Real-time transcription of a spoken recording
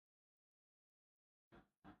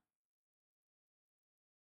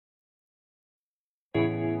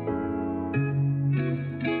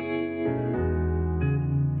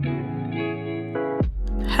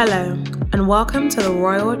Hello, and welcome to the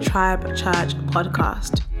Royal Tribe Church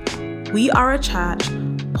podcast. We are a church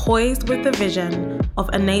poised with the vision of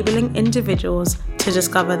enabling individuals to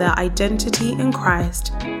discover their identity in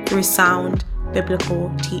Christ through sound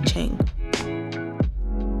biblical teaching.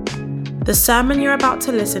 The sermon you're about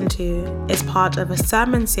to listen to is part of a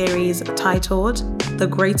sermon series titled The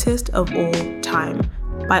Greatest of All Time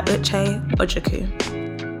by Uche Ojukwu.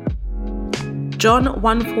 John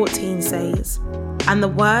 1:14 says, "And the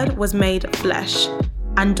Word was made flesh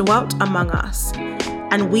and dwelt among us,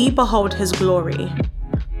 and we behold his glory,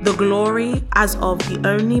 the glory as of the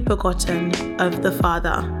only begotten of the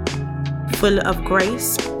Father, full of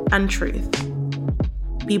grace and truth."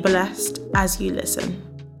 Be blessed as you listen.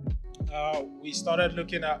 We started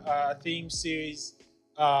looking at a theme series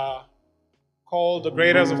called The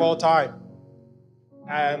Greatest of All Time.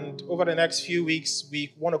 And over the next few weeks,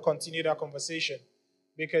 we want to continue that conversation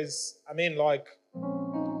because,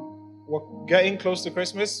 we're getting close to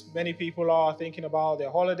Christmas. Many people are thinking about their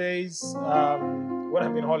holidays. What I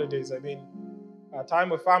mean holidays? I mean time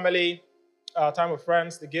with family, time with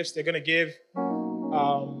friends, the gifts they're going to give,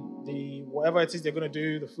 the whatever it is they're going to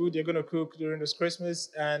do, the food they're going to cook during this Christmas.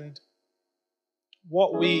 And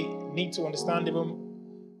what we need to understand even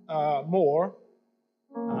more,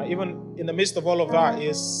 even in the midst of all of that,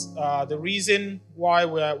 is the reason why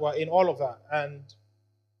we're in all of that. And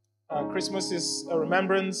Christmas is a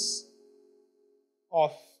remembrance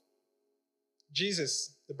of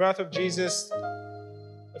Jesus, the birth of Jesus,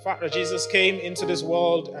 the fact that Jesus came into this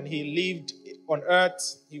world and he lived on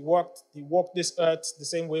earth. He walked this earth the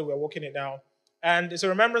same way we're walking it now. And it's a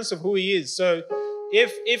remembrance of who he is. So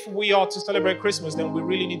if we are to celebrate Christmas, then we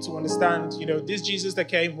really need to understand, this Jesus that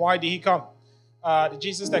came, why did he come? The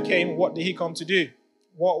Jesus that came, what did he come to do?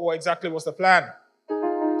 What exactly was the plan?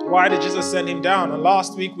 Why did Jesus send him down? And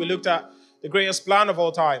last week we looked at the greatest plan of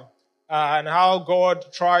all time and how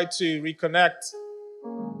God tried to reconnect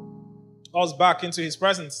us back into his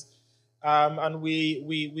presence. And we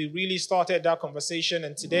really started that conversation.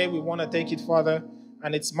 And today we want to take it further.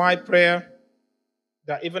 And it's my prayer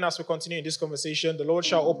that even as we continue in this conversation, the Lord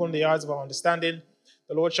shall open the eyes of our understanding.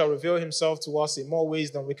 The Lord shall reveal himself to us in more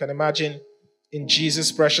ways than we can imagine. In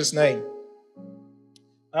Jesus' precious name.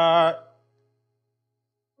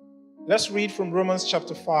 Let's read from Romans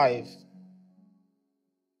chapter 5.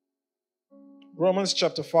 Romans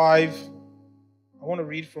chapter 5. I want to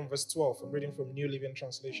read from verse 12. I'm reading from New Living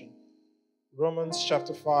Translation. Romans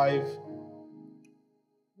chapter 5.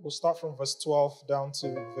 We'll start from verse 12 down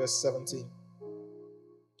to verse 17.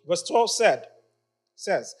 Verse 12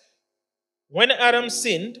 says, "When Adam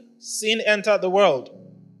sinned, sin entered the world.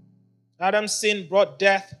 Adam's sin brought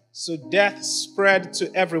death, so death spread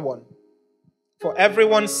to everyone. For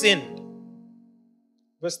everyone sinned."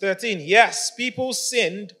 Verse 13, "Yes, people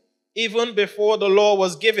sinned even before the law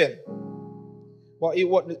was given. But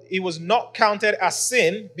it was not counted as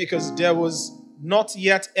sin because there was not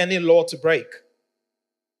yet any law to break.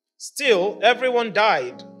 Still, everyone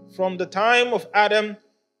died from the time of Adam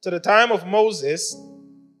to the time of Moses,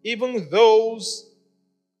 even those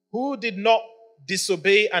who did not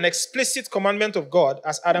disobey an explicit commandment of God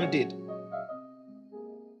as Adam did.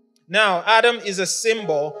 Now, Adam is a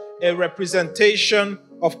symbol, a representation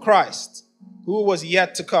of Christ, who was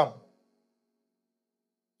yet to come.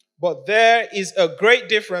 But there is a great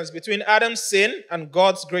difference between Adam's sin and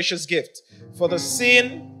God's gracious gift. For the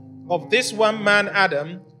sin of this one man,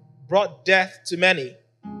 Adam, brought death to many.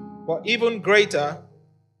 But even greater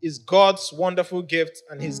is God's wonderful gift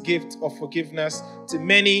and his gift of forgiveness to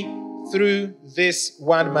many through this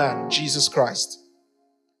one man, Jesus Christ.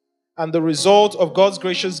 And the result of God's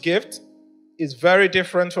gracious gift is very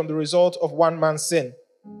different from the result of one man's sin.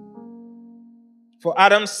 For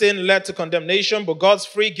Adam's sin led to condemnation, but God's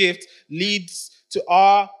free gift leads to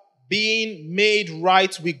our being made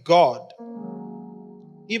right with God.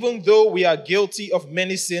 Even though we are guilty of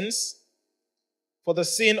many sins, for the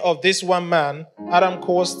sin of this one man, Adam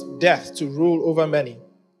caused death to rule over many.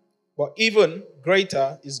 But even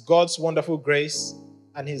greater is God's wonderful grace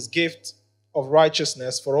and his gift of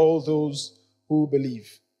righteousness for all those who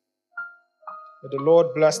believe." May the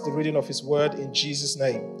Lord bless the reading of his word in Jesus'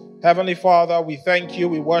 name. Heavenly Father, we thank you.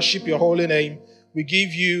 We worship your holy name. We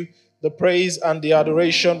give you the praise and the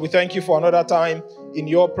adoration. We thank you for another time in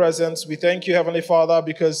your presence. We thank you, Heavenly Father,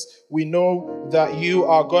 because we know that you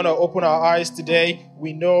are going to open our eyes today.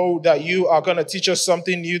 We know that you are going to teach us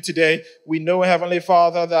something new today. We know, Heavenly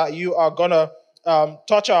Father, that you are going to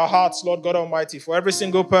touch our hearts, Lord God Almighty, for every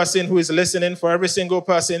single person who is listening, for every single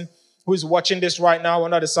person who is watching this right now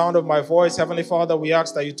under the sound of my voice. Heavenly Father, we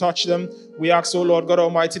ask that you touch them. We ask, oh Lord God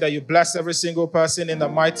Almighty, that you bless every single person in the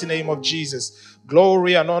mighty name of Jesus.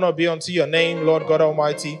 Glory and honor be unto your name, Lord God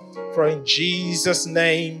Almighty. For in Jesus'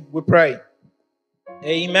 name we pray.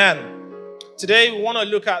 Amen. Today we want to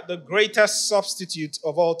look at the greatest substitute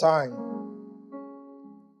of all time.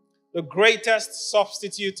 The greatest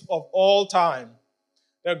substitute of all time.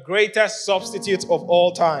 The greatest substitute of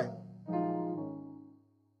all time.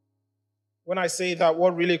 When I say that,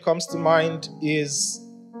 what really comes to mind is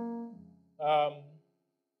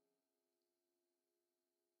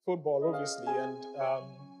football, obviously. And,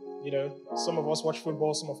 some of us watch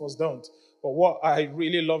football, some of us don't. But what I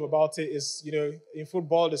really love about it is, in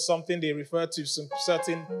football, there's something they refer to some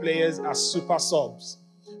certain players as super subs.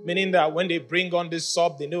 Meaning that when they bring on this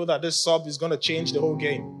sub, they know that this sub is going to change the whole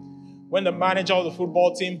game. When the manager of the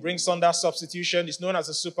football team brings on that substitution, it's known as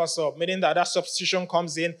a super sub, meaning that that substitution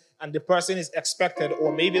comes in and the person is expected,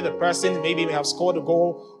 or maybe the person may have scored a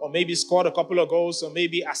goal, or maybe scored a couple of goals, or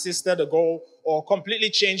maybe assisted a goal, or completely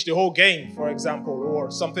changed the whole game, for example,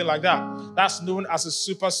 or something like that. That's known as a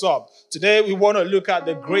super sub. Today, we want to look at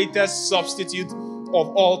the greatest substitute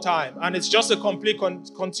of all time. And it's just a complete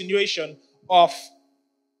continuation of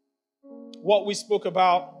what we spoke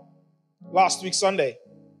about last week Sunday.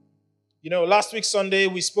 Last week Sunday,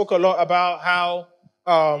 we spoke a lot about how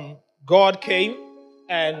God came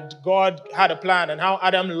and God had a plan, and how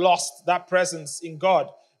Adam lost that presence in God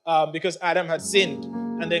because Adam had sinned.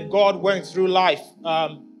 And then God went through life.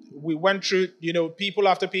 We went through, people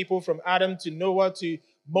after people, from Adam to Noah to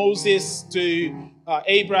Moses to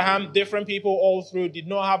Abraham. Different people all through did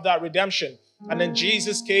not have that redemption. And then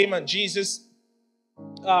Jesus came, and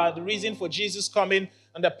the reason for Jesus coming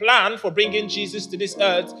and the plan for bringing Jesus to this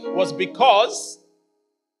earth was because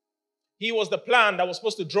he was the plan that was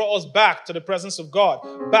supposed to draw us back to the presence of God,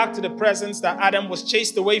 back to the presence that Adam was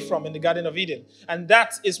chased away from in the Garden of Eden. And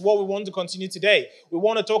that is what we want to continue today. We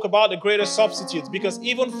want to talk about the greatest substitute, because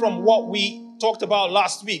even from what we talked about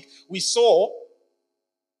last week, we saw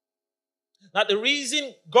that the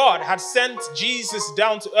reason God had sent Jesus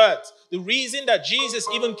down to earth, the reason that Jesus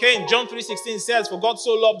even came, John 3:16 says, "For God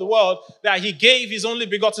so loved the world that he gave his only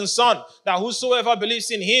begotten Son, that whosoever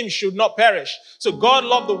believes in him should not perish." So God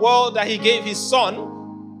loved the world that he gave his Son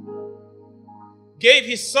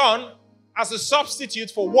as a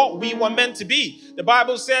substitute for what we were meant to be. The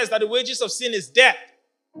Bible says that the wages of sin is death.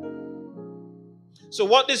 So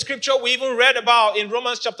what this scripture we even read about in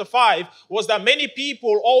Romans chapter 5 was that many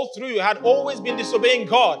people all through had always been disobeying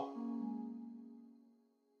God.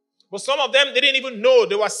 But some of them, they didn't even know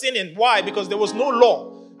they were sinning. Why? Because there was no law.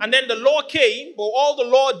 And then the law came, but all the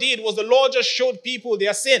law did was the law just showed people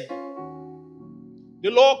their sin.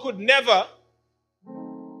 The law could never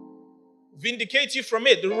vindicate you from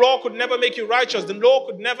it. The law could never make you righteous. The law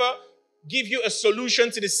could never give you a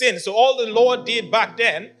solution to the sin. So all the law did back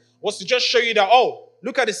then was to just show you that, oh,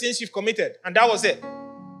 look at the sins you've committed. And that was it.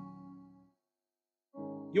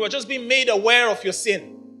 You were just being made aware of your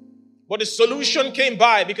sin. But the solution came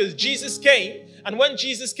by because Jesus came. And when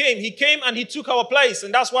Jesus came, he came and he took our place.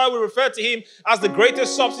 And that's why we refer to him as the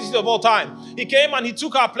greatest substitute of all time. He came and he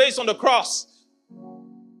took our place on the cross.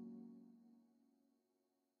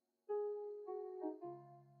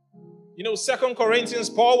 2 Corinthians,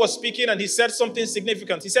 Paul was speaking and he said something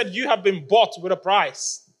significant. He said, you have been bought with a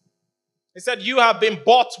price. He said, you have been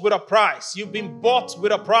bought with a price. You've been bought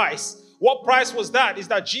with a price. What price was that? Is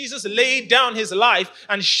that Jesus laid down his life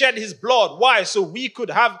and shed his blood. Why? So we could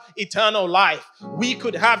have eternal life. We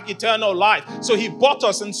could have eternal life. So he bought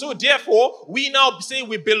us. And so therefore, we now say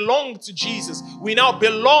we belong to Jesus. We now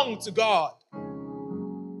belong to God.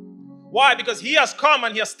 Why? Because he has come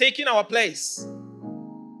and he has taken our place.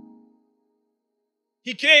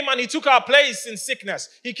 He came and he took our place in sickness.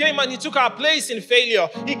 He came and he took our place in failure.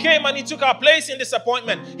 He came and he took our place in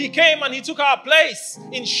disappointment. He came and he took our place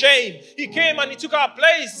in shame. He came and he took our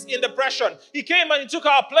place in depression. He came and he took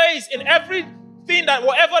our place in everything that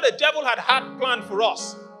whatever the devil had planned for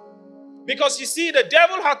us. Because you see, the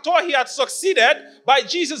devil had thought he had succeeded by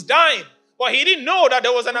Jesus dying. But he didn't know that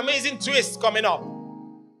there was an amazing twist coming up.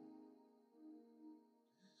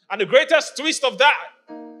 And the greatest twist of that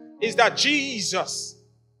is that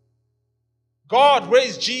God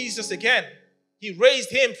raised Jesus again. He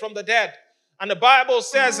raised him from the dead. And the Bible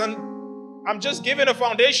says, and I'm just giving a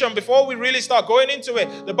foundation before we really start going into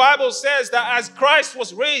it. The Bible says that as Christ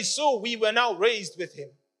was raised, so we were now raised with him.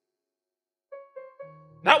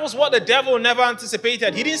 That was what the devil never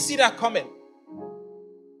anticipated. He didn't see that coming.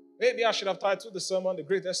 Maybe I should have titled the sermon, The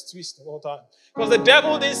Greatest Twist of All Time. Because the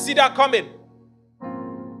devil didn't see that coming.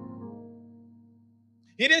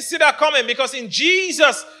 He didn't see that coming, because in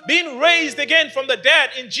Jesus being raised again from the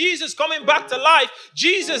dead, in Jesus coming back to life,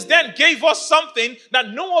 Jesus then gave us something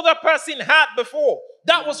that no other person had before.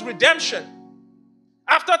 That was redemption.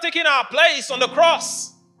 After taking our place on the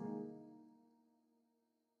cross.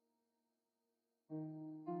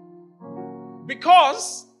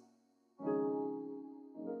 Because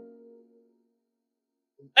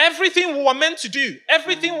everything we were meant to do,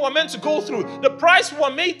 everything we were meant to go through, the price we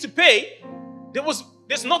were made to pay,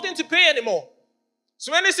 there's nothing to pay anymore.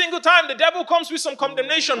 So any single time the devil comes with some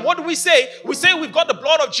condemnation, what do we say? We say we've got the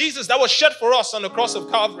blood of Jesus that was shed for us on the cross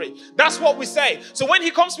of Calvary. That's what we say. So when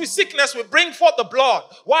he comes with sickness, we bring forth the blood.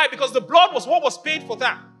 Why? Because the blood was what was paid for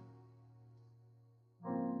that.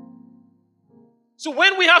 So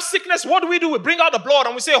when we have sickness, what do? We bring out the blood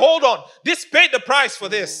and we say, hold on, this paid the price for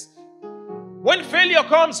this. When failure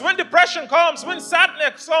comes, when depression comes, when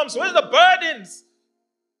sadness comes, when the burdens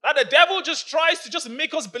that the devil just tries to just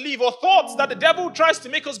make us believe, or thoughts that the devil tries to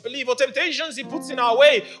make us believe, or temptations he puts in our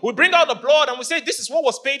way, we bring out the blood and we say, this is what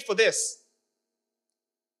was paid for this.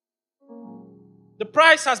 The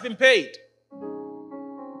price has been paid.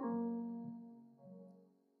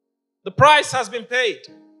 The price has been paid.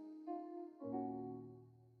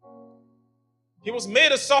 He was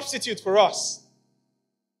made a substitute for us.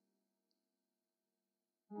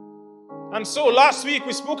 And so last week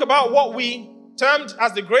we spoke about what we termed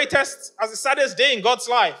as the greatest, as the saddest day in God's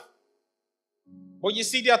life. But you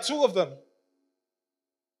see, there are two of them.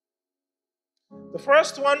 The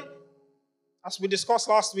first one, as we discussed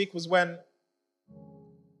last week, was when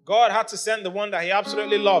God had to send the one that he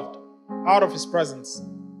absolutely loved out of his presence.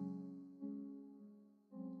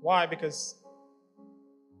 Why? Because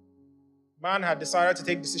man had decided to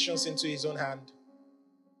take decisions into his own hand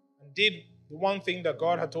and did the one thing that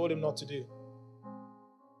God had told him not to do.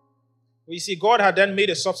 Well, you see, God had then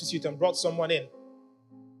made a substitute and brought someone in.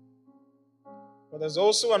 But there's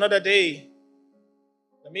also another day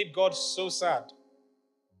that made God so sad.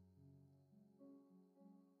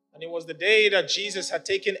 And it was the day that Jesus had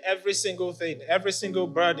taken every single thing, every single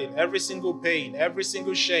burden, every single pain, every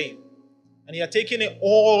single shame, and he had taken it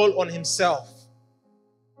all on himself.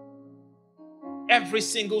 Every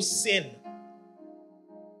single sin.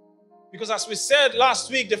 Because as we said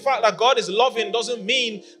last week, the fact that God is loving doesn't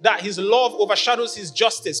mean that his love overshadows his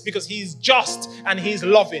justice, because he is just and he is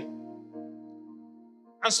loving.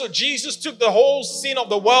 And so Jesus took the whole sin of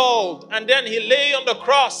the world and then he lay on the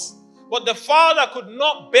cross. But the Father could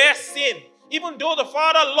not bear sin. Even though the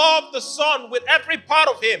Father loved the Son with every part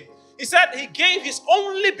of him. He said he gave his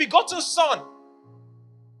only begotten Son.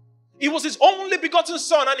 He was his only begotten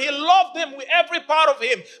Son and he loved him with every part of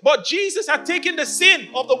him. But Jesus had taken the sin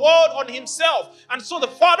of the world on himself. And so the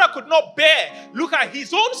Father could not bear. Look at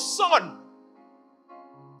his own Son,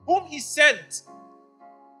 whom he sent.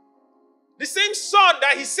 The same Son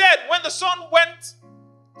that he said when the Son went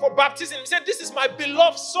for baptism, he said, this is my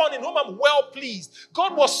beloved Son in whom I'm well pleased.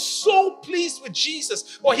 God was so pleased with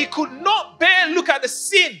Jesus, but he could not bear look at the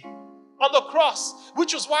sin on the cross,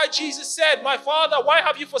 which was why Jesus said, my Father, why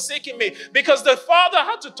have you forsaken me? Because the Father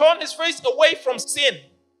had to turn his face away from sin.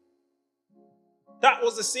 That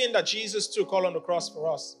was the sin that Jesus took all on the cross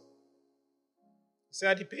for us. He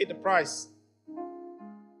said he paid the price.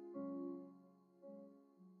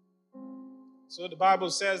 So the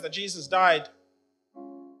Bible says that Jesus died.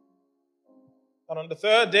 And on the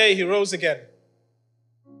third day, he rose again.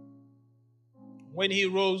 When he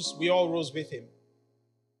rose, we all rose with him.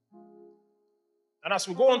 And as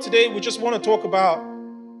we go on today, we just want to talk about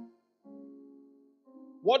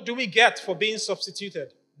what do we get for being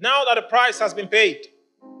substituted? Now that the price has been paid.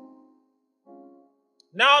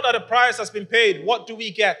 Now that the price has been paid, what do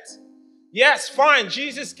we get? Yes, fine,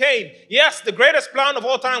 Jesus came. Yes, the greatest plan of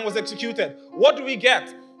all time was executed. What do we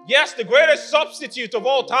get? Yes, the greatest substitute of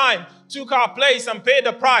all time took our place and paid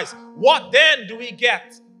the price. What then do we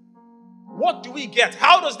get? What do we get?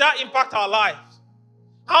 How does that impact our lives?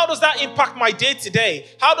 How does that impact my day-to-day?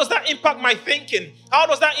 How does that impact my thinking? How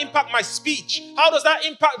does that impact my speech? How does that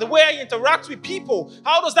impact the way I interact with people?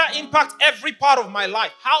 How does that impact every part of my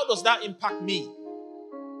life? How does that impact me?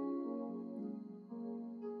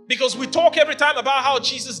 Because we talk every time about how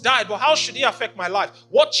Jesus died, but how should he affect my life?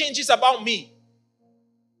 What changes about me?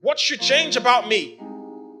 What should change about me?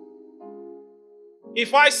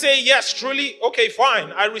 If I say yes, truly, okay,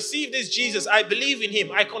 fine, I receive this Jesus, I believe in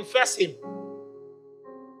him, I confess him.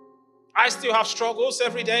 I still have struggles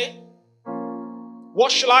every day.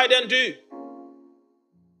 What shall I then do?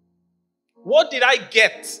 What did I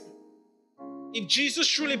get? If Jesus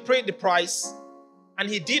truly paid the price and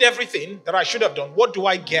he did everything that I should have done, what do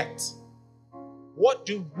I get? What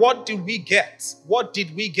did we get? What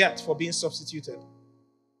did we get for being substituted?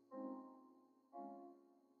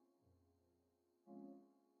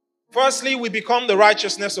 Firstly, we become the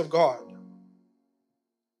righteousness of God.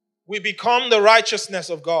 We become the righteousness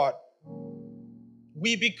of God.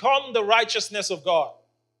 We become the righteousness of God.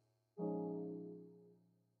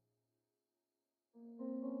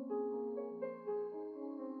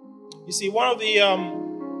 You see, one of the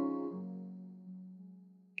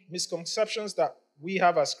misconceptions that we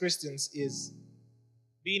have as Christians is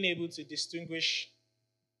being able to distinguish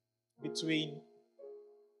between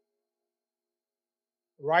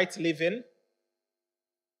right living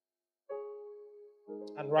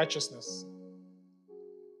and righteousness.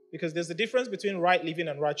 Because there's a difference between right living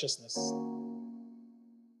and righteousness.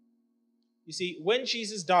 You see, when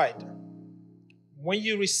Jesus died, when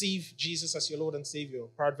you receive Jesus as your Lord and Savior,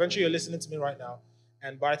 peradventure you're listening to me right now,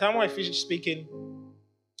 and by the time I finish speaking,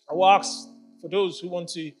 I will ask for those who want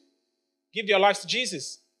to give their lives to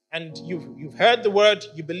Jesus, and you've heard the word,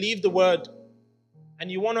 you believe the word,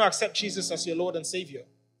 and you want to accept Jesus as your Lord and Savior.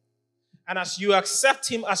 And as you accept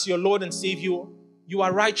him as your Lord and Savior, you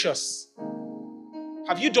are righteous.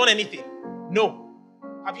 Have you done anything? No.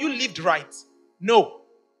 Have you lived right? No.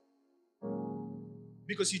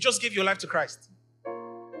 Because you just gave your life to Christ.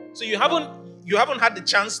 So you haven't had the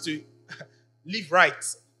chance to live right.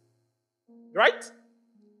 Right?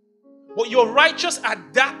 But you're righteous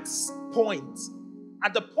at that point.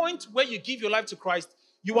 At the point where you give your life to Christ,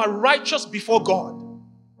 you are righteous before God.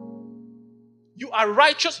 You are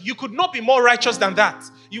righteous. You could not be more righteous than that.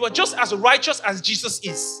 You are just as righteous as Jesus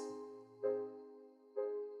is.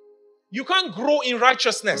 You can't grow in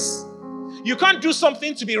righteousness. You can't do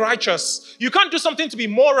something to be righteous. You can't do something to be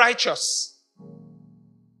more righteous.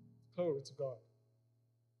 Glory to God.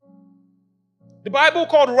 The Bible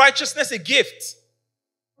called righteousness a gift.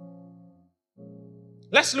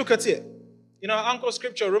 Let's look at it. In our anchor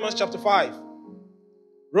scripture, Romans chapter 5.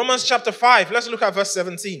 Romans chapter 5, let's look at verse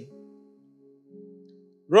 17.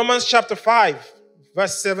 Romans chapter 5,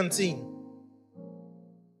 verse 17.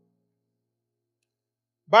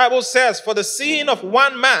 Bible says, for the sin of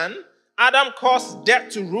one man, Adam caused death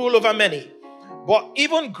to rule over many. But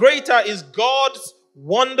even greater is God's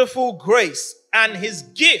wonderful grace and his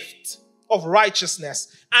gift of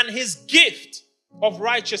righteousness. And his gift of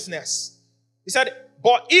righteousness. He said,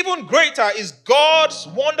 but even greater is God's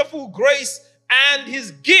wonderful grace and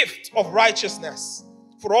his gift of righteousness.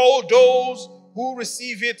 For all those who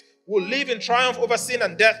receive it will live in triumph over sin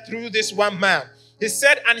and death through this one man. He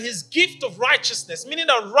said, and his gift of righteousness, meaning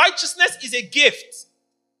that righteousness is a gift.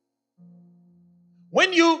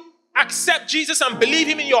 When you accept Jesus and believe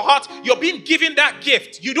him in your heart, you're being given that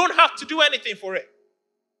gift. You don't have to do anything for it.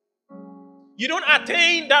 You don't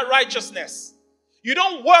attain that righteousness. You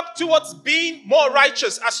don't work towards being more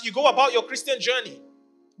righteous as you go about your Christian journey.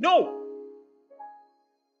 No.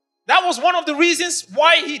 That was one of the reasons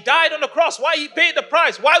why he died on the cross, why he paid the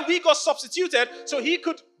price, why we got substituted so he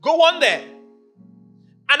could go on there.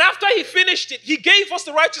 And after he finished it, he gave us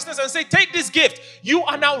the righteousness and said, take this gift. You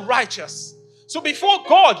are now righteous. So before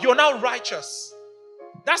God, you're now righteous.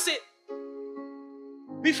 That's it.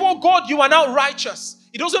 Before God, you are now righteous.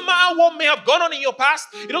 It doesn't matter what may have gone on in your past.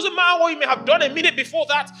 It doesn't matter what you may have done a minute before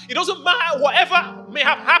that. It doesn't matter whatever may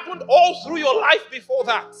have happened all through your life before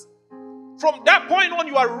that. From that point on,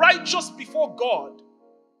 you are righteous before God.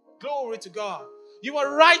 Glory to God. You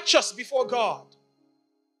are righteous before God.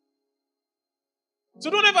 So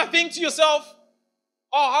don't ever think to yourself,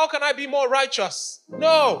 oh, how can I be more righteous?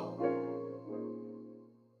 No.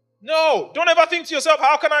 No. Don't ever think to yourself,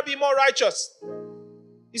 how can I be more righteous?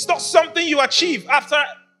 It's not something you achieve after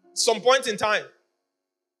some point in time.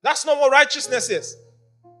 That's not what righteousness is.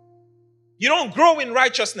 You don't grow in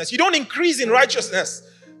righteousness. You don't increase in righteousness.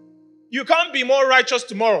 You can't be more righteous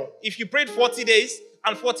tomorrow if you prayed 40 days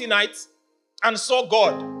and 40 nights and saw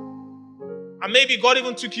God. And maybe God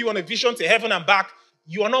even took you on a vision to heaven and back.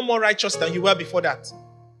 You are not more righteous than you were before that.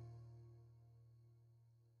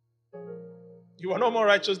 You are not more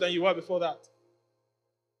righteous than you were before that.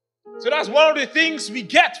 So that's one of the things we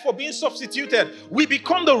get for being substituted. We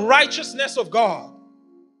become the righteousness of God.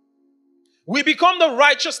 We become the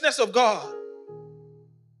righteousness of God.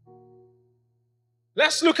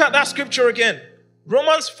 Let's look at that scripture again.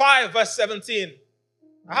 Romans 5 verse 17.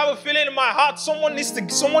 I have a feeling in my heart someone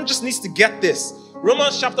just needs to get this.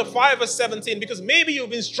 Romans chapter 5 verse 17. Because maybe you've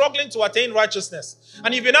been struggling to attain righteousness.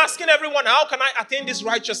 And you've been asking everyone, how can I attain this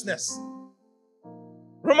righteousness?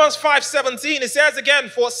 Romans 5:17, it says again,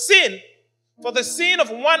 for the sin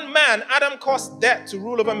of one man, Adam caused death to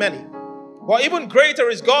rule over many. But even greater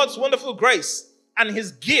is God's wonderful grace and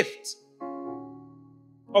his gift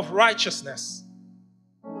of righteousness.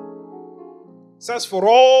 It says, for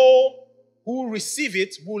all who receive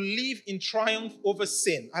it will live in triumph over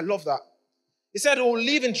sin. I love that. He said we'll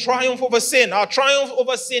live in triumph over sin. Our triumph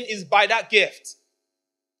over sin is by that gift.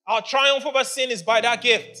 Our triumph over sin is by that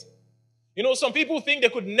gift. You know, some people think they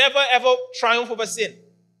could never ever triumph over sin.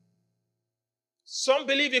 Some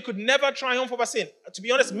believe they could never triumph over sin. To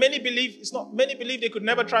be honest, many believe they could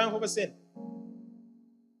never triumph over sin.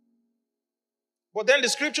 But then the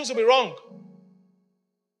scriptures will be wrong.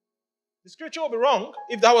 The scripture will be wrong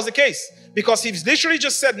if that was the case. Because he's literally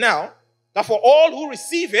just said now that for all who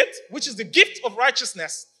receive it, which is the gift of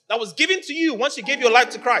righteousness that was given to you once you gave your life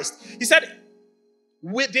to Christ, he said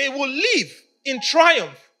they will live in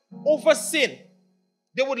triumph over sin.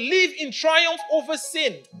 They would live in triumph over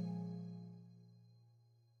sin.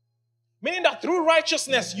 Meaning that through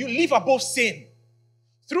righteousness, you live above sin.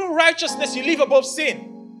 Through righteousness, you live above sin.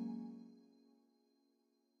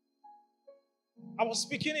 I was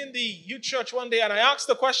speaking in the youth church one day and I asked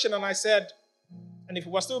the question and I said, and if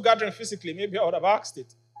we were still gathering physically, maybe I would have asked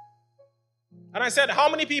it. And I said, how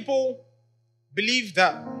many people believe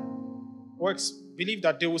that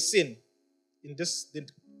they will sin in the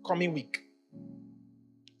coming week?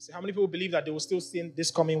 So how many people believe that they will still sin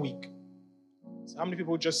this coming week? So how many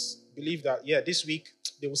people just believe that, this week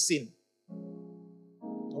they will sin?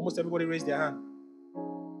 Almost everybody raised their hand.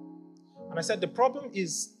 And I said, the problem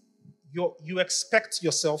is you expect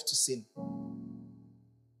yourself to sin.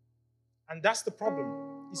 And that's the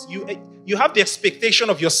problem. Is you have the expectation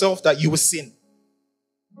of yourself that you will sin.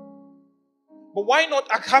 But why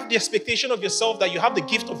not have the expectation of yourself that you have the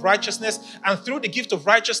gift of righteousness, and through the gift of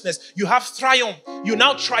righteousness, you have triumph. You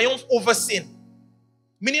now triumph over sin.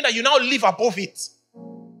 Meaning that you now live above it.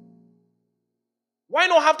 Why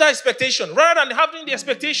not have that expectation? Rather than having the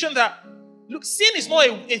expectation that, look, sin is not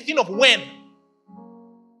a thing of when.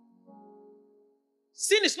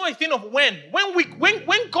 Sin is not a thing of when.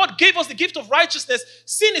 When God gave us the gift of righteousness,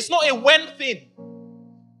 sin is not a when thing.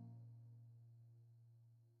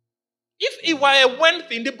 If it were a when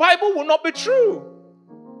thing, the Bible will not be true.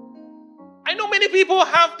 I know many people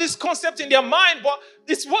have this concept in their mind, but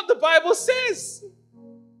it's what the Bible says.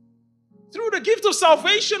 Through the gift of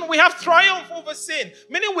salvation, we have triumph over sin.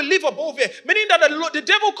 Meaning we live above it. Meaning that the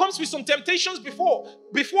devil comes with some temptations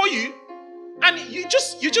before you, and you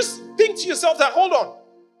just think to yourself that, hold on,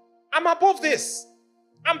 I'm above this.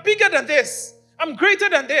 I'm bigger than this. I'm greater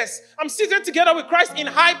than this. I'm seated together with Christ in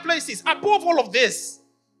high places, above all of this.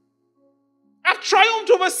 I've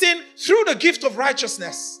triumphed over sin through the gift of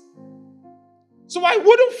righteousness. So I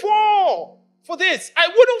wouldn't fall for this. I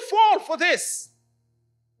wouldn't fall for this.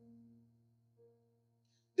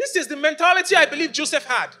 This is the mentality I believe Joseph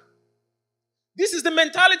had. This is the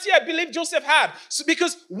mentality I believe Joseph had. So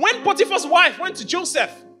because when Potiphar's wife went to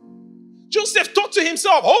Joseph, Joseph thought to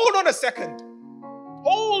himself, hold on a second.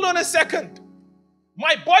 Hold on a second.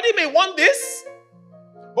 My body may want this,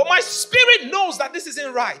 but my spirit knows that this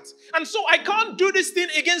isn't right. And so I can't do this thing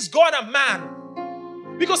against God and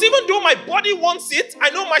man. Because even though my body wants it, I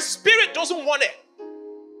know my spirit doesn't want it.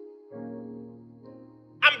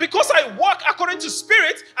 And because I walk according to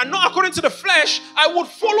spirit and not according to the flesh, I would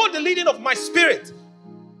follow the leading of my spirit.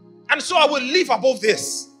 And so I will live above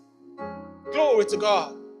this. Glory to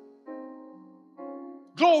God.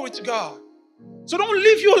 Glory to God. So don't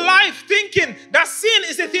live your life thinking that sin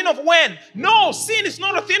is a thing of when. No, sin is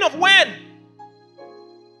not a thing of when.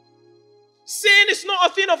 Sin is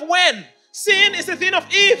not a thing of when. Sin is a thing of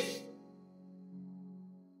if.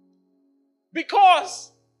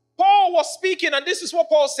 Because Paul was speaking, and this is what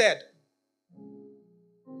Paul said.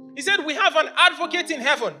 He said, we have an advocate in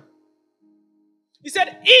heaven. He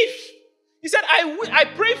said, I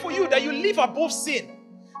pray for you that you live above sin.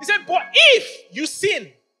 He said, but if you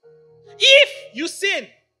sin,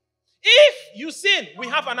 we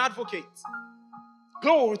have an advocate.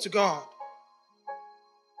 Glory to God.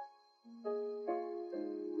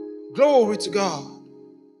 Glory to God.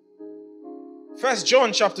 1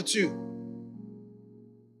 John chapter 2.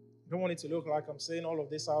 I don't want it to look like I'm saying all of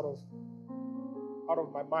this out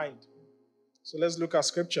of my mind. So let's look at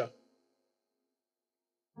scripture.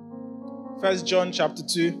 1 John chapter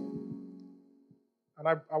 2. And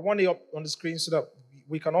I want it up on the screen so that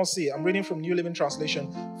we can all see it. I'm reading from New Living Translation.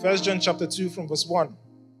 1 John chapter 2 from verse 1.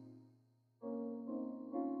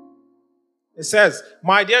 It says,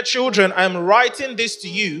 my dear children, I am writing this to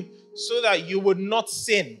you so that you would not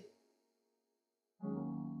sin.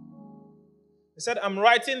 He said, I'm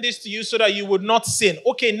writing this to you so that you would not sin.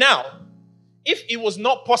 Okay, now, if it was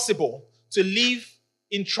not possible to live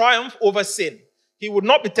in triumph over sin, he would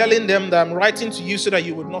not be telling them that I'm writing to you so that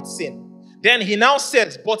you would not sin. Then he now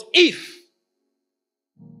says, but if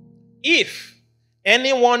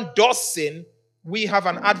anyone does sin, we have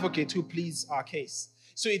an advocate who pleads our case.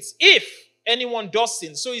 So it's if anyone does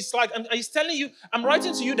sin. So it's like, and he's telling you, I'm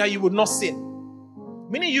writing to you that you would not sin.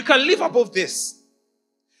 Meaning you can live above this.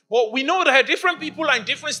 But we know that different people are in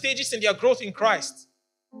different stages in their growth in Christ.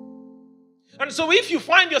 And so if you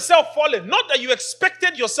find yourself falling, not that you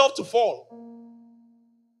expected yourself to fall.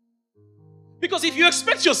 Because if you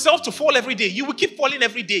expect yourself to fall every day, you will keep falling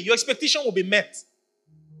every day. Your expectation will be met.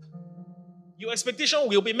 Your expectation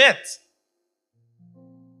will be met.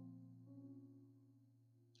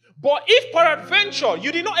 But if peradventure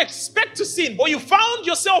you did not expect to sin, but you found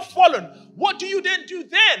yourself fallen, what do you then do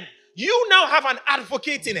then? You now have an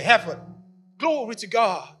advocate in heaven. Glory to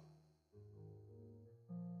God.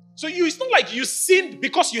 So it's not like you sinned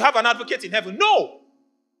because you have an advocate in heaven. No.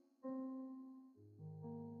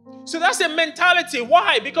 So that's a mentality.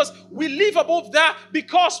 Why? Because we live above that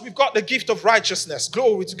because we've got the gift of righteousness.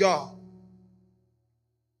 Glory to God.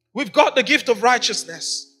 We've got the gift of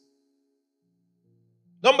righteousness.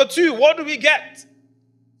 Number 2, what do we get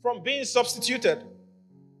from being substituted?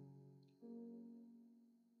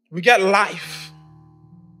 We get life.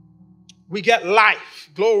 We get life.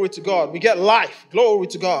 Glory to God. We get life. Glory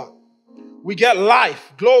to God. We get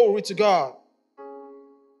life. Glory to God.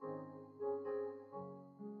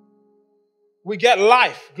 We get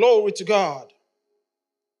life. Glory to God.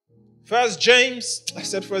 James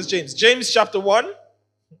chapter 1.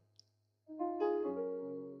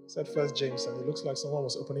 I said First James, and it looks like someone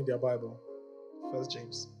was opening their Bible.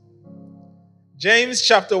 James. James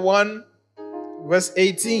chapter 1, verse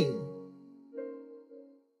 18.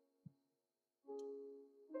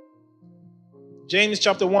 James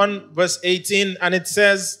chapter 1, verse 18, and it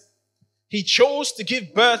says, He chose to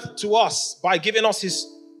give birth to us by giving us His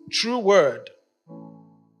true word.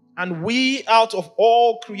 And we out of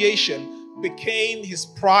all creation became His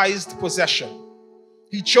prized possession.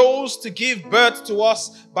 He chose to give birth to us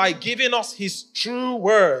by giving us His true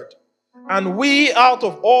word. And we out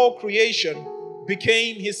of all creation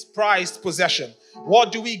became His prized possession.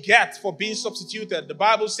 What do we get for being substituted? The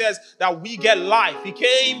Bible says that we get life. He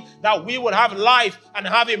came that we would have life and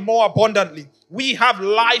have it more abundantly. We have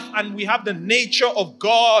life and we have the nature of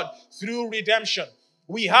God through redemption.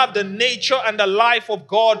 We have the nature and the life of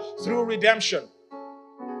God through redemption.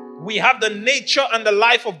 We have the nature and the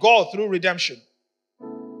life of God through redemption.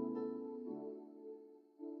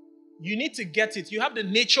 You need to get it. You have the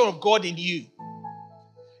nature of God in you.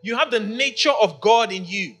 You have the nature of God in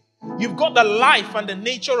you. You've got the life and the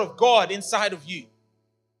nature of God inside of you.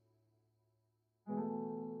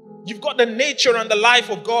 You've got the nature and the life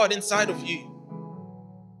of God inside of you.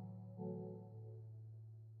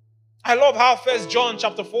 I love how 1 John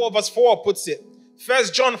chapter 4 verse 4 puts it. 1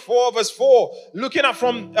 John 4 verse 4, looking at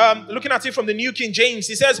it from the New King James,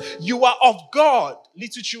 he says, you are of God,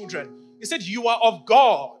 little children. He said, you are of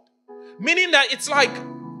God. Meaning that it's like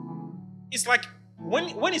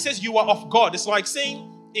when he says you are of God, it's like saying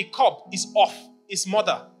a cub is off its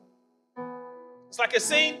mother. It's like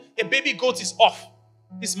saying a baby goat is off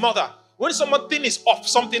its mother. When something is off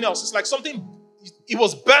something else, it's like something, it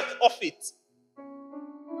was birthed off it.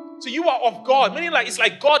 So you are of God, meaning like it's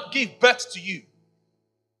like God gave birth to you.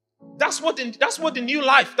 That's what the new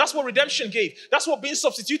life, that's what redemption gave. That's what being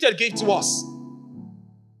substituted gave to us.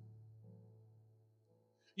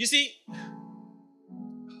 You see,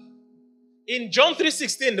 in John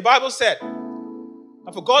 3:16, the Bible said,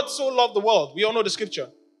 and for God so loved the world, we all know the scripture,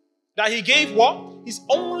 that He gave what? His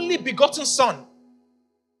only begotten Son.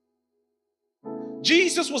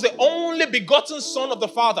 Jesus was the only begotten Son of the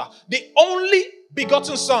Father. The only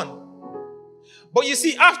begotten Son. But you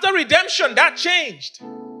see, after redemption, that changed.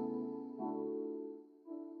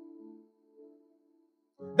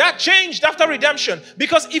 That changed after redemption.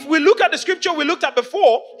 Because if we look at the scripture we looked at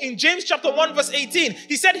before, in James chapter 1 verse 18,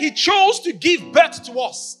 he said He chose to give birth to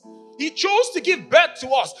us. He chose to give birth to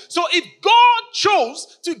us. So if God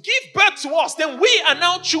chose to give birth to us, then we are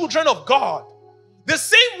now children of God. The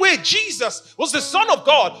same way Jesus was the Son of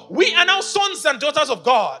God, we are now sons and daughters of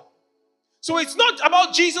God. So it's not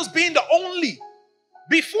about Jesus being the only.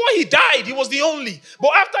 Before He died, He was the only.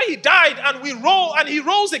 But after He died and He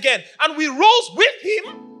rose again, and we rose with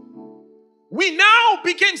Him, we now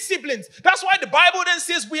became siblings. That's why the Bible then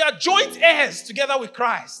says we are joint heirs together with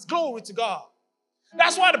Christ. Glory to God.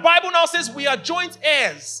 That's why the Bible now says we are joint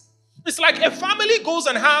heirs. It's like a family goes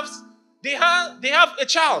and they have a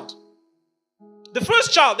child. The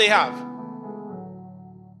first child they have.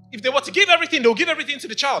 If they were to give everything, they'll give everything to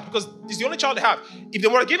the child because it's the only child they have. If they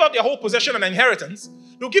were to give out their whole possession and inheritance,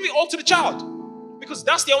 they'll give it all to the child because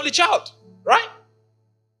that's their only child. right?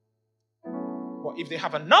 But if they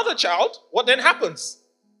have another child, what then happens?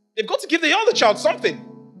 They've got to give the other child something.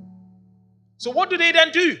 So what do they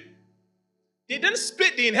then do? They then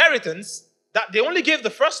split the inheritance that they only gave the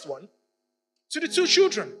first one to the two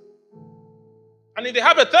children. And if they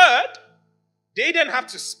have a third, they then have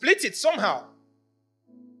to split it somehow.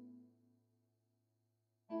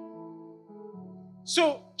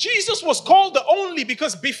 So Jesus was called the only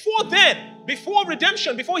because before then, before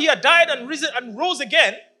redemption, before he had died and risen and rose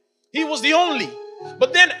again, he was the only.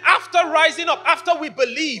 But then after rising up, after we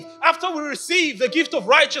believe, after we receive the gift of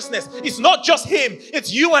righteousness, it's not just him,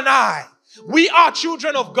 it's you and I. We are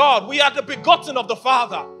children of God. We are the begotten of the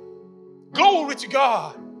Father. Glory to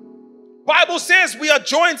God. Bible says we are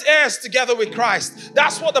joint heirs together with Christ.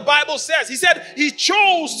 That's what the Bible says. He said he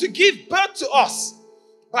chose to give birth to us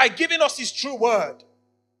by giving us his true word.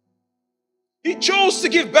 He chose to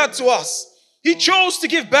give birth to us. He chose to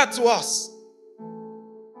give birth to us.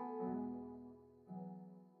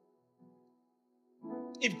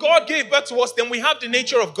 If God gave birth to us, then we have the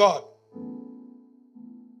nature of God.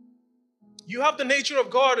 You have the nature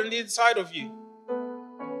of God on the inside of you.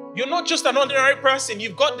 You're not just an ordinary person.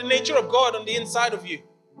 You've got the nature of God on the inside of you.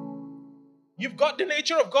 You've got the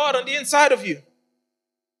nature of God on the inside of you.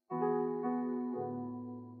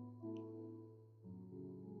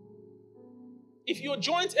 If you're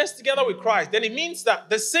joint heirs together with Christ, then it means that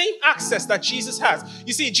the same access that Jesus has.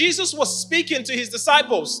 You see, Jesus was speaking to his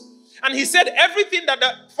disciples, and he said, everything that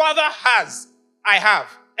the Father has, I have.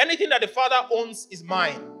 Anything that the Father owns is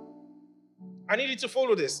mine. I need you to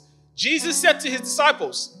follow this. Jesus said to his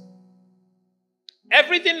disciples,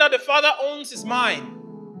 everything that the Father owns is mine.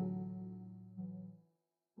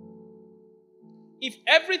 If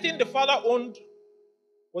everything the Father owned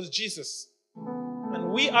was Jesus,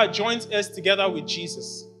 and we are joint heirs together with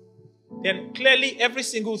Jesus, then clearly every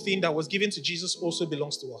single thing that was given to Jesus also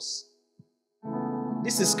belongs to us.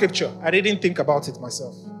 This is scripture. I didn't think about it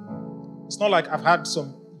myself. It's not like I've had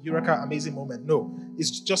some eureka amazing moment. No,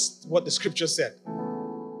 it's just what the scripture said.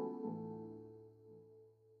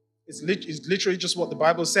 It's literally just what the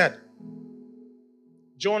Bible said.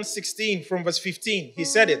 John 16 from verse 15, he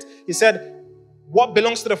said it. He said, what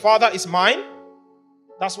belongs to the Father is mine.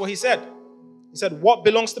 That's what he said. He said, what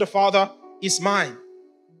belongs to the Father is mine.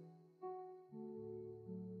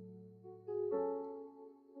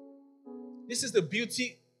 This is the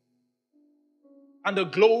beauty and the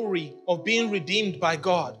glory of being redeemed by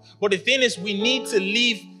God. But the thing is, we need to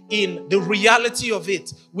live in the reality of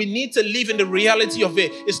it. We need to live in the reality of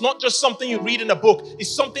it. It's not just something you read in a book.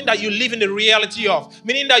 It's something that you live in the reality of.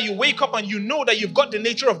 Meaning that you wake up and you know that you've got the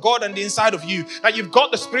nature of God on the inside of you. That you've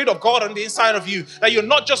got the Spirit of God on the inside of you. That you're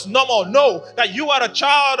not just normal. No, that you are a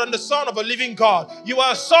child and the son of a living God. You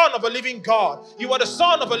are a son of a living God. You are the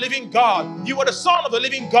son of a living God. You are the son of a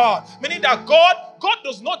living God. Meaning that God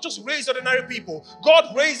does not just raise ordinary people.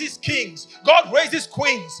 God raises kings. God raises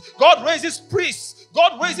queens. God raises priests.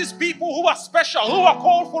 God raises people who are special, who are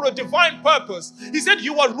called for a divine purpose. He said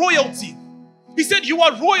you are royalty. He said you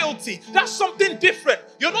are royalty. That's something different.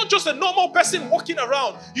 You're not just a normal person walking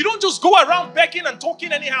around. You don't just go around begging and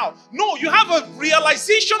talking anyhow. No, you have a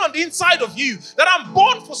realization on the inside of you that I'm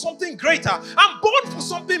born for something greater. I'm born for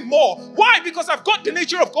something more. Why? Because I've got the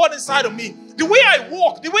nature of God inside of me. The way I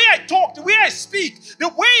walk, the way I talk, the way I speak, the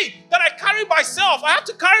way that I carry myself, I have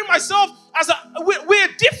to carry myself as with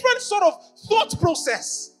a different sort of thought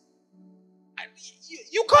process.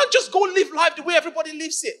 You can't just go live life the way everybody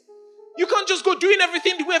lives it. You can't just go doing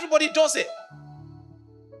everything the way everybody does it.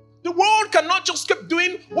 The world cannot just keep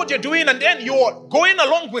doing what you're doing and then you're going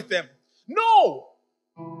along with them. No.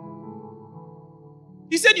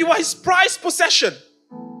 He said you are his prized possession.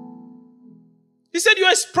 He said you are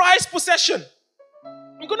his prized possession.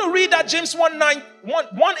 I'm going to read that James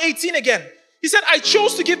 1:18 again. He said, I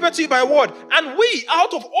chose to give birth to you by word, and we,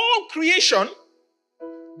 out of all creation,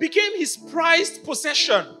 became his prized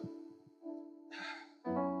possession.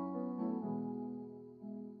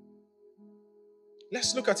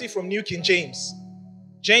 Let's look at it from New King James.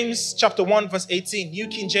 James chapter 1 verse 18, New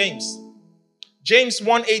King James. James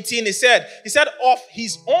 1:18, he said, of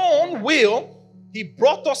his own will, he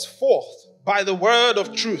brought us forth by the word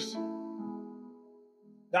of truth,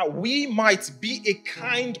 that we might be a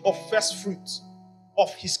kind of first fruit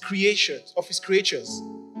of his creatures.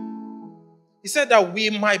 He said that we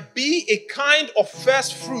might be a kind of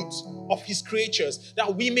first fruit of his creatures,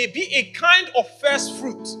 that we may be a kind of first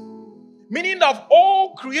fruit. Meaning of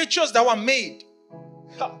all creatures that were made.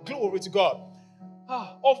 Glory to God.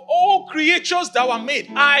 Of all creatures that were made,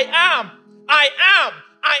 I am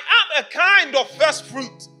a kind of first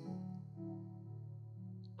fruit.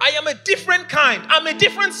 I am a different kind. I'm a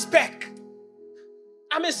different speck.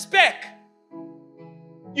 I'm a speck.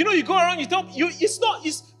 You know, you go around,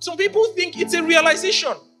 some people think it's a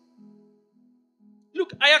realization.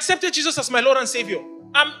 Look, I accepted Jesus as my Lord and Savior.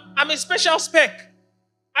 I'm a special speck.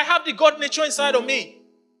 I have the God nature inside of me.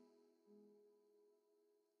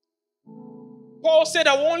 Paul said,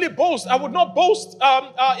 I will only boast. I would not boast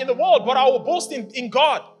in the world, but I will boast in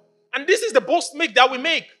God. And this is the boast that we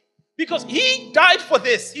make. Because he died for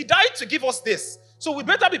this. He died to give us this. So we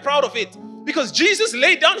better be proud of it. Because Jesus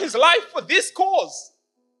laid down his life for this cause.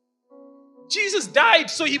 Jesus died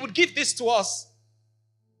so he would give this to us.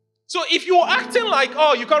 So if you're acting like,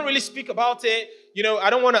 oh, you can't really speak about it, I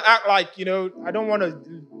don't want to act like, I don't want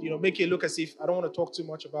to, make it look as if I don't want to talk too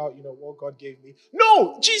much about, what God gave me.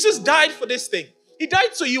 No, Jesus died for this thing. He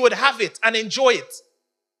died so you would have it and enjoy it.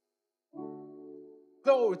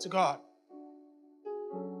 Glory to God.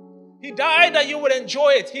 He died that you would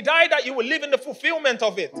enjoy it. He died that you would live in the fulfillment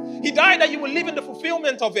of it. He died that you would live in the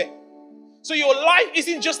fulfillment of it. So your life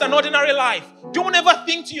isn't just an ordinary life. Don't ever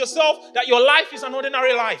think to yourself that your life is an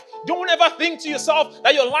ordinary life. Don't ever think to yourself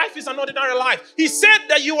that your life is an ordinary life. He said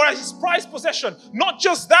that you are his prized possession. Not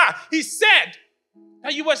just that. He said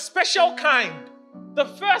that you were a special kind. The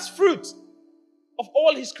first fruit of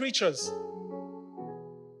all his creatures.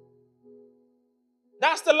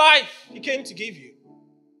 That's the life he came to give you.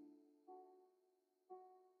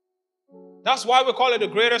 That's why we call it the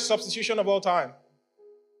greatest substitution of all time.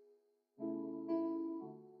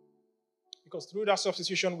 Because through that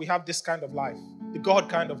substitution, we have this kind of life. The God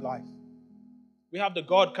kind of life. We have the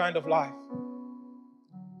God kind of life.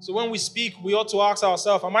 So when we speak, we ought to ask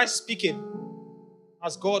ourselves, am I speaking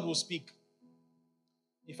as God will speak?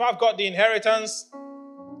 If I've got the inheritance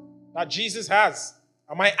that Jesus has,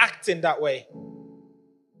 am I acting that way?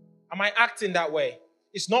 Am I acting that way?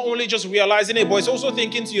 It's not only just realizing it, but it's also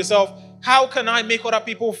thinking to yourself, how can I make other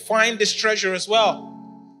people find this treasure as well?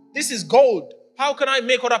 This is gold. How can I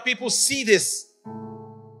make other people see this?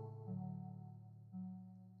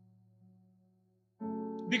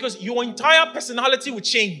 Because your entire personality will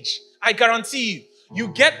change. I guarantee you. You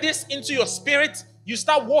get this into your spirit, you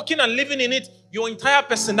start walking and living in it, your entire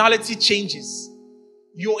personality changes.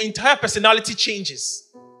 Your entire personality changes.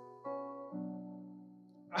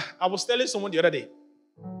 I was telling someone the other day,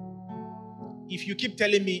 if you keep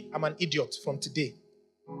telling me I'm an idiot from today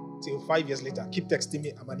till 5 years later, keep texting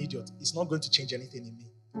me I'm an idiot, it's not going to change anything in me.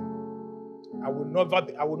 I will not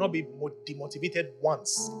be demotivated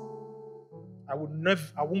once. I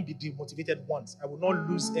won't be demotivated once. I will not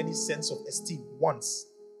lose any sense of esteem once.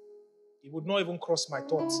 It would not even cross my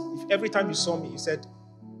thoughts. If every time you saw me, you said,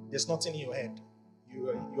 there's nothing in your head,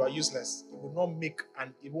 you are useless, it will not make,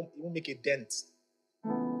 and it won't make a dent.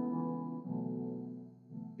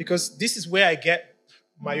 Because this is where I get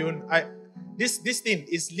my own, this thing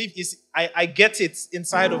I get it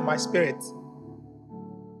inside of my spirit.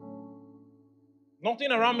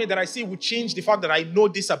 Nothing around me that I see would change the fact that I know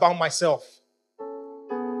this about myself.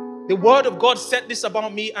 The word of God said this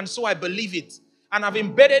about me, and so I believe it. And I've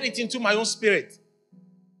embedded it into my own spirit.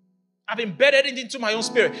 I've embedded it into my own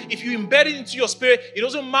spirit. If you embed it into your spirit, it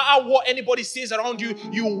doesn't matter what anybody says around you.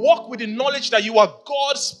 You walk with the knowledge that you are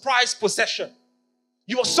God's prized possession.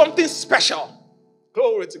 You are something special.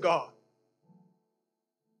 Glory to God.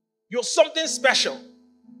 You're something special.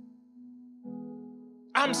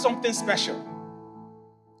 I'm something special.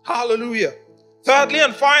 Hallelujah. Thirdly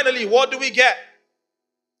and finally, what do we get?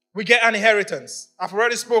 We get an inheritance. I've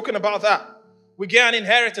already spoken about that. We get an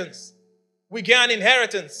inheritance. We get an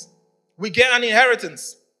inheritance. We get an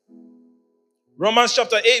inheritance. Romans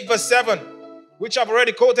chapter 8 verse 7, which I've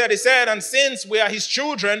already quoted, it said, and since we are his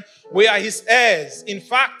children, we are his heirs. In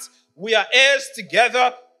fact, we are heirs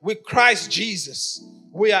together with Christ Jesus.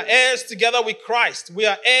 We are heirs together with Christ. We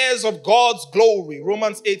are heirs of God's glory.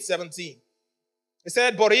 Romans 8:17. It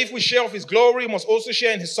said, but if we share of his glory, we must also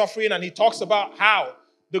share in his suffering. And he talks about how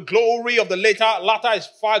the glory of the latter is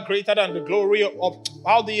far greater than the glory of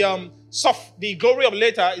how the glory of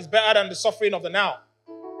later is better than the suffering of the now.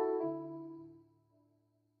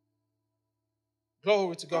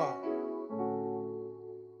 Glory to God.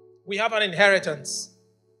 We have an inheritance.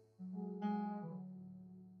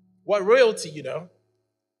 What royalty, you know?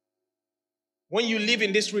 When you live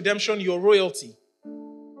in this redemption, you're royalty.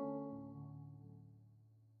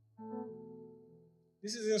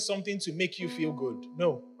 This isn't something to make you feel good.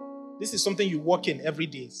 No. This is something you walk in every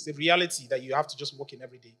day. It's a reality that you have to just walk in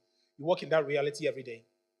every day. You walk in that reality every day.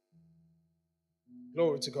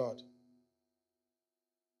 Glory to God.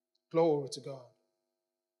 Glory to God.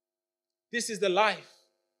 This is the life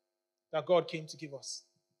that God came to give us.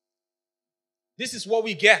 This is what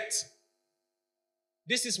we get.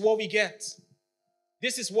 This is what we get.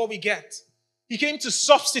 This is what we get. He came to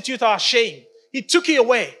substitute our shame. He took it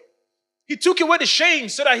away. He took away the shame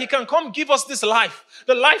so that he can come give us this life,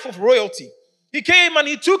 the life of royalty. He came and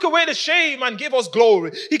he took away the shame and gave us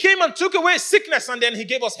glory. He came and took away sickness and then he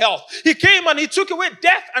gave us health. He came and he took away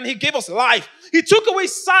death and he gave us life. He took away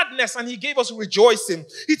sadness and he gave us rejoicing.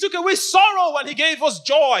 He took away sorrow and he gave us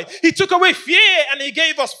joy. He took away fear and he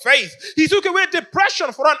gave us faith. He took away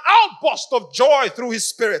depression for an outburst of joy through his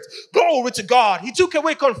Spirit. Glory to God. He took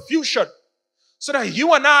away confusion so that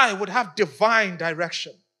you and I would have divine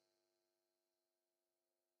direction.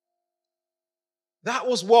 That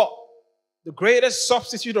was what the greatest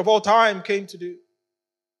substitute of all time came to do.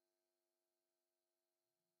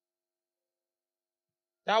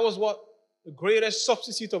 That was what the greatest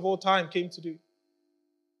substitute of all time came to do.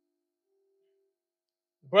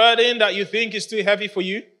 Burden that you think is too heavy for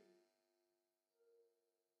you.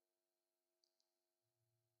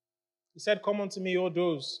 He said, "Come unto me, all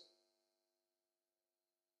those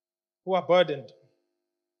who are burdened."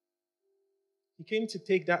 He came to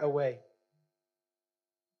take that away.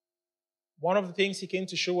 One of the things he came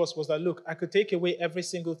to show us was that, look, I could take away every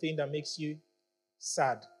single thing that makes you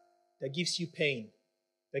sad, that gives you pain,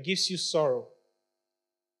 that gives you sorrow.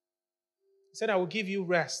 He said, I will give you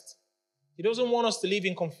rest. He doesn't want us to live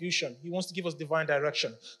in confusion. He wants to give us divine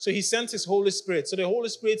direction. So he sent his Holy Spirit, so the Holy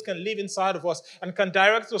Spirit can live inside of us and can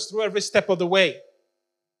direct us through every step of the way.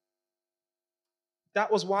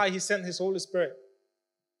 That was why he sent his Holy Spirit.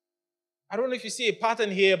 I don't know if you see a pattern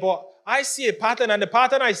here, but I see a pattern, and the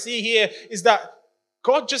pattern I see here is that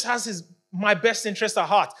God just has my best interest at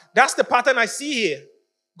heart. That's the pattern I see here.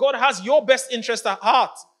 God has your best interest at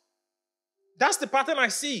heart. That's the pattern I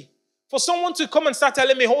see. For someone to come and start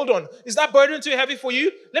telling me, hold on, is that burden too heavy for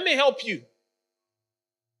you? Let me help you.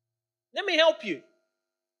 Let me help you.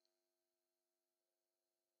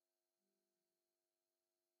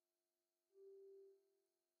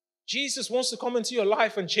 Jesus wants to come into your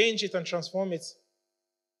life and change it and transform it.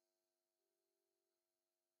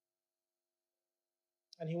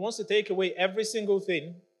 And he wants to take away every single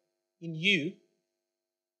thing in you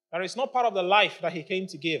that is not part of the life that he came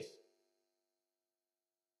to give.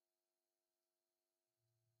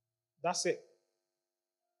 That's it.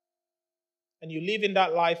 And you live in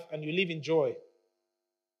that life and you live in joy.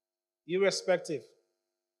 Irrespective.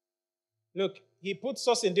 Look, he puts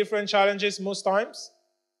us in different challenges most times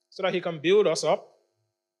so that he can build us up.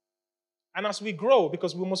 And as we grow,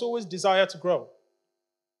 because we must always desire to grow.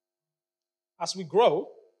 As we grow,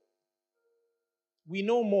 we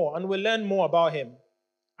know more and we learn more about him.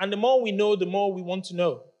 And the more we know, the more we want to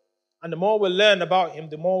know. And the more we learn about him,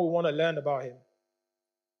 the more we want to learn about him.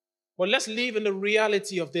 But let's live in the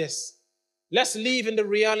reality of this. Let's live in the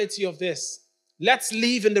reality of this. Let's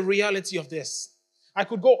live in the reality of this. I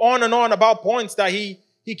could go on and on about points that he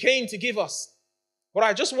came to give us. But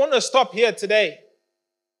I just want to stop here today.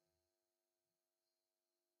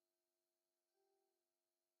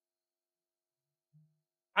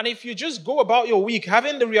 And if you just go about your week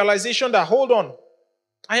having the realization that, hold on,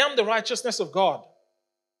 I am the righteousness of God.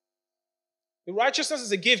 The righteousness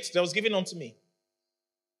is a gift that was given unto me.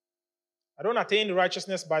 I don't attain the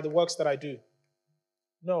righteousness by the works that I do.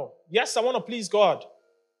 No. Yes, I want to please God.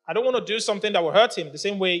 I don't want to do something that will hurt him. The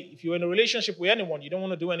same way, if you're in a relationship with anyone, you don't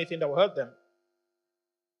want to do anything that will hurt them.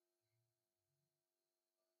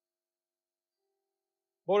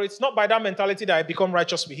 But it's not by that mentality that I become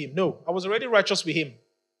righteous with him. No, I was already righteous with him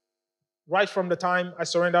right from the time I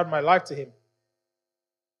surrendered my life to him.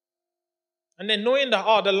 And then knowing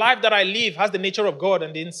that, the life that I live has the nature of God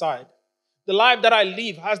on the inside. The life that I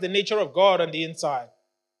live has the nature of God on the inside.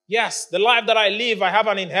 Yes, the life that I live, I have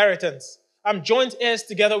an inheritance. I'm joint heirs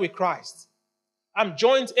together with Christ. I'm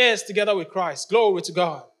joint heirs together with Christ. Glory to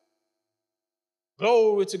God.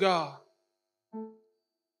 Glory to God.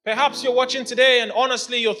 Perhaps you're watching today and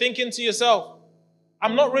honestly you're thinking to yourself,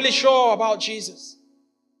 I'm not really sure about Jesus.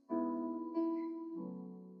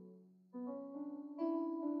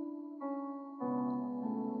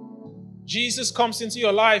 Jesus comes into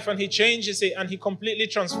your life and he changes it and he completely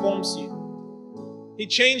transforms you. He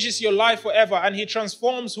changes your life forever and he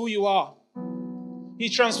transforms who you are. He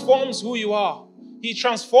transforms who you are. He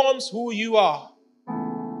transforms who you are.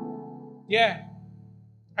 Yeah.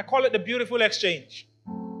 I call it the beautiful exchange.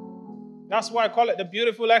 That's why I call it the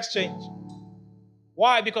beautiful exchange.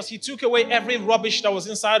 Why? Because he took away every rubbish that was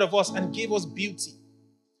inside of us and gave us beauty.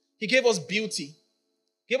 He gave us beauty.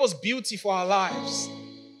 He gave us beauty for our lives.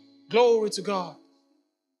 Glory to God.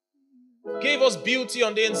 Gave us beauty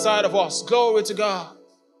on the inside of us. Glory to God.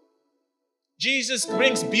 Jesus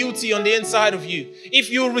brings beauty on the inside of you.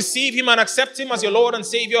 If you receive him and accept him as your Lord and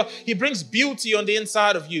Savior, he brings beauty on the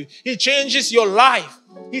inside of you. He changes your life.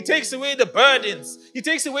 He takes away the burdens. He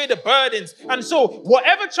takes away the burdens. And so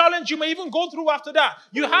whatever challenge you may even go through after that,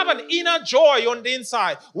 you have an inner joy on the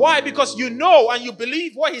inside. Why? Because you know and you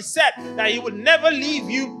believe what he said, that he would never leave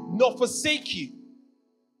you nor forsake you.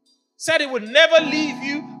 Said he would never leave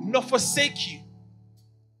you nor forsake you.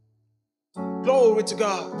 Glory to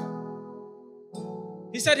God.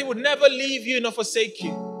 He said he would never leave you nor forsake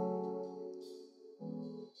you.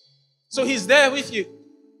 So he's there with you.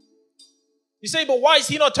 You say, but why is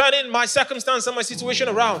he not turning my circumstance and my situation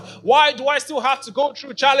around? Why do I still have to go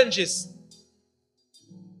through challenges?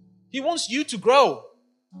 He wants you to grow.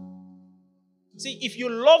 See, if you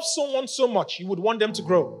love someone so much, you would want them to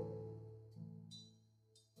grow.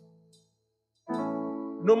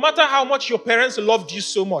 No matter how much your parents loved you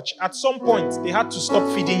so much, at some point, they had to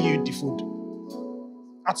stop feeding you the food.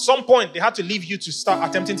 At some point, they had to leave you to start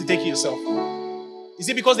attempting to take it yourself. Is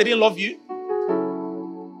it because they didn't love you?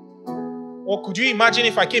 Or could you imagine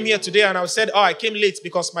if I came here today and I said, I came late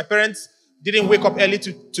because my parents didn't wake up early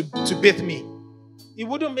to bathe me? It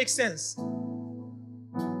wouldn't make sense.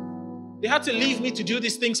 They had to leave me to do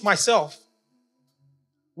these things myself.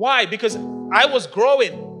 Why? Because I was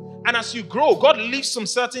growing. And as you grow, God leaves some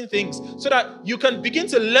certain things so that you can begin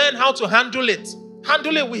to learn how to handle it.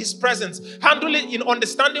 Handle it with his presence. Handle it in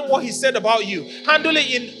understanding what he said about you. Handle it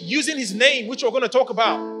in using his name, which we're going to talk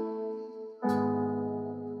about.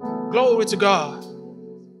 Glory to God.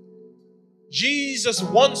 Jesus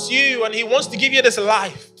wants you and he wants to give you this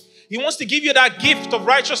life. He wants to give you that gift of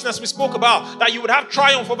righteousness we spoke about, that you would have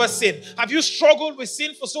triumph over sin. Have you struggled with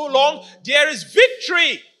sin for so long? There is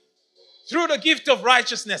victory through the gift of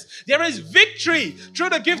righteousness. There is victory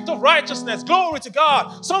through the gift of righteousness. Glory to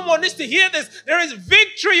God. Someone needs to hear this. There is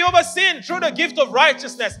victory over sin through the gift of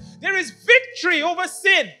righteousness. There is victory over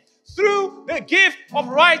sin through the gift of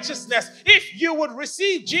righteousness. If you would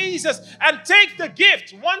receive Jesus and take the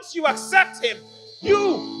gift, once you accept him,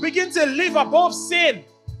 you begin to live above sin.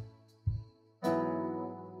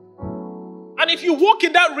 And if you walk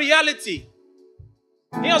in that reality,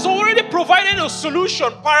 he has already provided a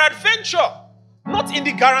solution, peradventure. Not in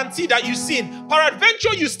the guarantee that you sin.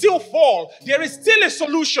 Peradventure, you still fall. There is still a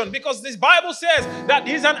solution, because this Bible says that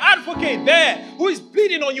there's an advocate there who is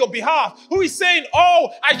pleading on your behalf, who is saying,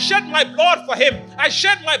 I shed my blood for him. I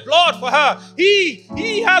shed my blood for her.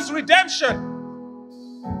 He has redemption.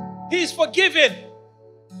 He's forgiven.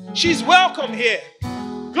 She's welcome here.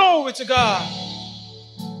 Glory to God.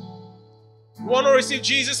 You want to receive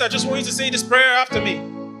Jesus? I just want you to say this prayer after me.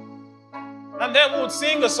 And then we'll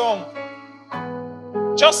sing a song.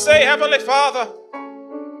 Just say, Heavenly Father,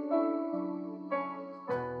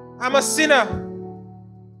 I'm a sinner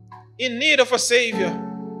in need of a Savior.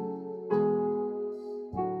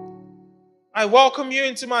 I welcome you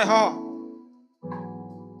into my heart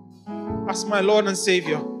as my Lord and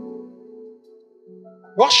Savior.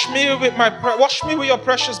 Wash me with your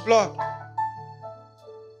precious blood.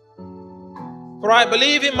 For I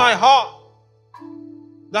believe in my heart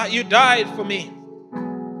that you died for me.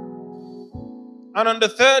 And on the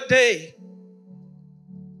third day,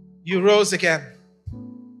 you rose again.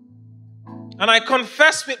 And I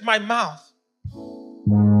confess with my mouth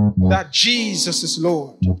that Jesus is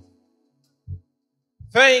Lord.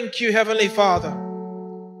 Thank you, Heavenly Father.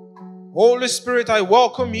 Holy Spirit, I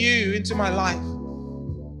welcome you into my life.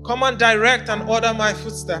 Come and direct and order my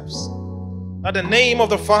footsteps, that the name of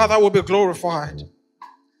the Father will be glorified.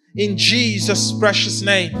 In Jesus' precious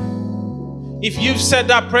name. If you've said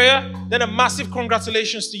that prayer, then a massive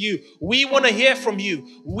congratulations to you. We want to hear from you.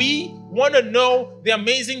 We want to know the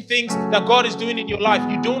amazing things that God is doing in your life.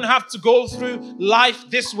 You don't have to go through life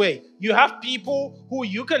this way. You have people who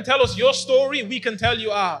you can tell us your story, we can tell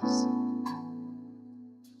you ours.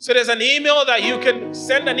 So there's an email that you can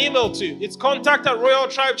send an email to. It's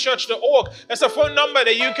contact@royaltribechurch.org. There's a phone number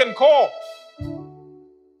that you can call.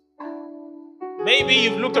 Maybe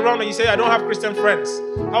you've looked around and you say, I don't have Christian friends.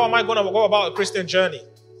 How am I going to go about a Christian journey?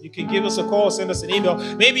 You can give us a call, send us an email.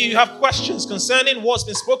 Maybe you have questions concerning what's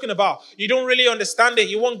been spoken about. You don't really understand it.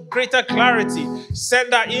 You want greater clarity.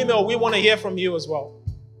 Send that email. We want to hear from you as well.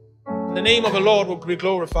 The name of the Lord will be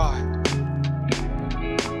glorified.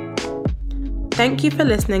 Thank you for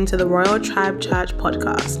listening to the Royal Tribe Church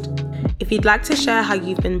podcast. If you'd like to share how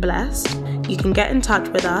you've been blessed, you can get in touch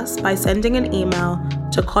with us by sending an email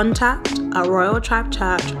to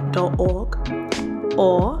contact@royaltribechurch.org.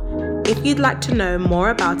 Or if you'd like to know more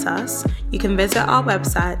about us, you can visit our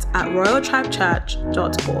website at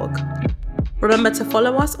royaltribechurch.org. Remember to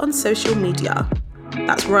follow us on social media.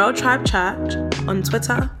 That's Royal Tribe Church on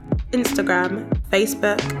Twitter, Instagram,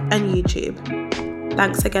 Facebook, and YouTube.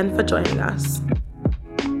 Thanks again for joining us.